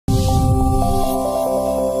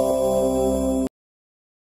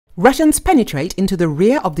Russians penetrate into the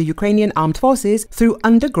rear of the Ukrainian Armed Forces through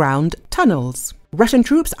underground tunnels. Russian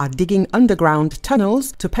troops are digging underground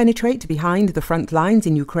tunnels to penetrate behind the front lines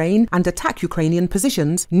in Ukraine and attack Ukrainian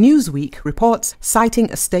positions, Newsweek reports,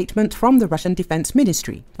 citing a statement from the Russian Defense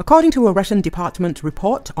Ministry. According to a Russian department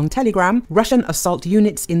report on Telegram, Russian assault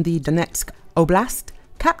units in the Donetsk Oblast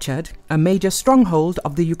captured a major stronghold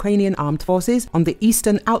of the Ukrainian Armed Forces on the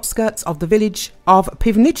eastern outskirts of the village of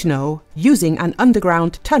Pivnichno using an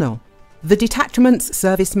underground tunnel. The detachment's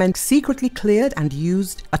servicemen secretly cleared and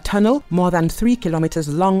used a tunnel more than 3 kilometers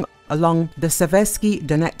long along the Seversky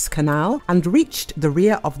Donets Canal and reached the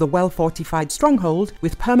rear of the well-fortified stronghold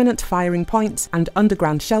with permanent firing points and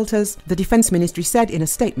underground shelters, the Defense Ministry said in a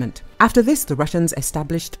statement. After this, the Russians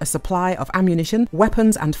established a supply of ammunition,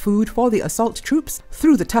 weapons and food for the assault troops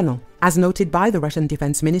through the tunnel. As noted by the Russian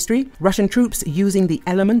Defense Ministry, Russian troops using the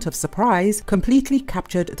element of surprise completely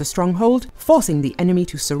captured the stronghold, forcing the enemy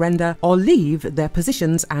to surrender or leave their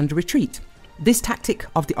positions and retreat. This tactic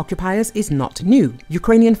of the occupiers is not new.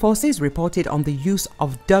 Ukrainian forces reported on the use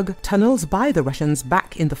of dug tunnels by the Russians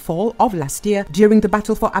back in the fall of last year during the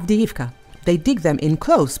battle for Avdiivka. They dig them in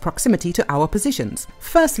close proximity to our positions.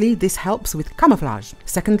 Firstly, this helps with camouflage.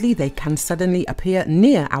 Secondly, they can suddenly appear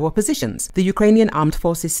near our positions, the Ukrainian Armed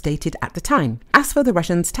Forces stated at the time. As for the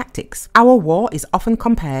Russians' tactics, our war is often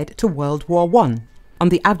compared to World War I. On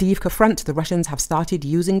the Avdiivka front, the Russians have started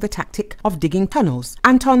using the tactic of digging tunnels.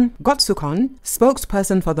 Anton Gotsukon,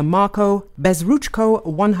 spokesperson for the Marko Bezruchko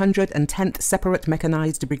 110th Separate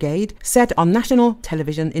Mechanized Brigade, said on national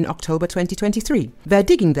television in October 2023, "They're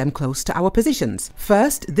digging them close to our positions.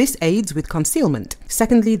 First, this aids with concealment.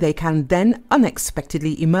 Secondly, they can then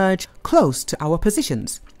unexpectedly emerge close to our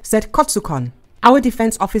positions," said Kotsukon. Our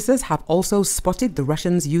defense officers have also spotted the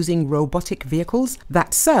Russians using robotic vehicles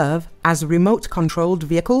that serve as remote-controlled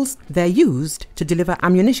vehicles. They're used to deliver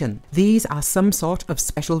ammunition. These are some sort of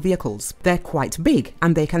special vehicles. They're quite big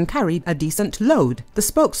and they can carry a decent load, the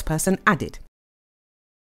spokesperson added.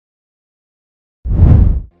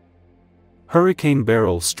 Hurricane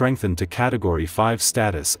Beryl strengthened to Category 5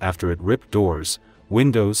 status after it ripped doors,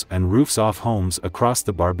 windows and roofs off homes across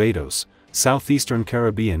the Barbados, southeastern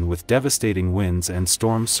Caribbean with devastating winds and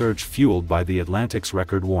storm surge fueled by the Atlantic's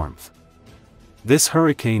record warmth. This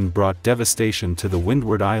hurricane brought devastation to the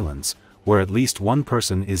Windward Islands, where at least one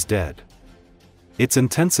person is dead. Its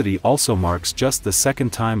intensity also marks just the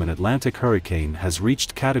second time an Atlantic hurricane has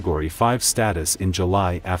reached Category 5 status in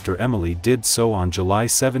July after Emily did so on July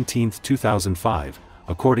 17, 2005,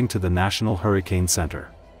 according to the National Hurricane Center.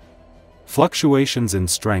 Fluctuations in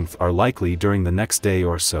strength are likely during the next day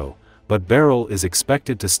or so, but Beryl is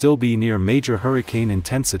expected to still be near major hurricane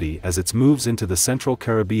intensity as it moves into the central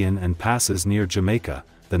Caribbean and passes near Jamaica,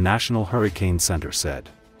 the National Hurricane Center said.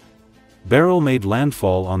 Beryl made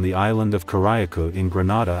landfall on the island of Kharkiv in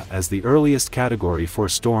Grenada as the earliest Category 4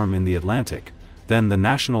 storm in the Atlantic. Then the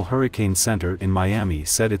National Hurricane Center in Miami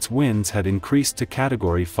said its winds had increased to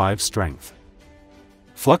Category 5 strength.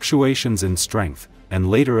 Fluctuations in strength,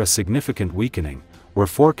 and later a significant weakening, were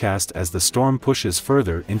forecast as the storm pushes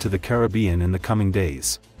further into the Caribbean in the coming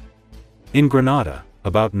days. In Grenada,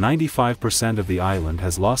 about 95% of the island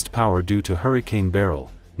has lost power due to Hurricane Beryl,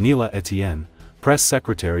 Neela Etienne, press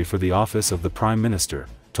secretary for the Office of the Prime Minister,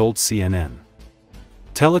 told CNN.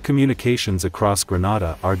 Telecommunications across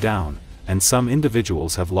Grenada are down, and some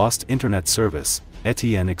individuals have lost internet service,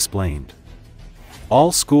 Etienne explained.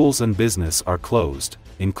 All schools and business are closed,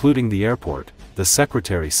 including the airport, the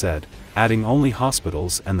secretary said, adding only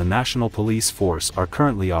hospitals and the National Police Force are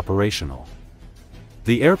currently operational.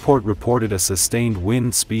 The airport reported a sustained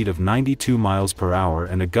wind speed of 92 miles per hour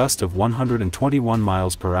and a gust of 121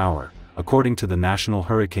 miles per hour, according to the National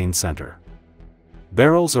Hurricane Center.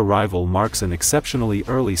 Beryl's arrival marks an exceptionally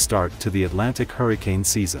early start to the Atlantic hurricane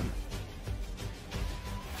season.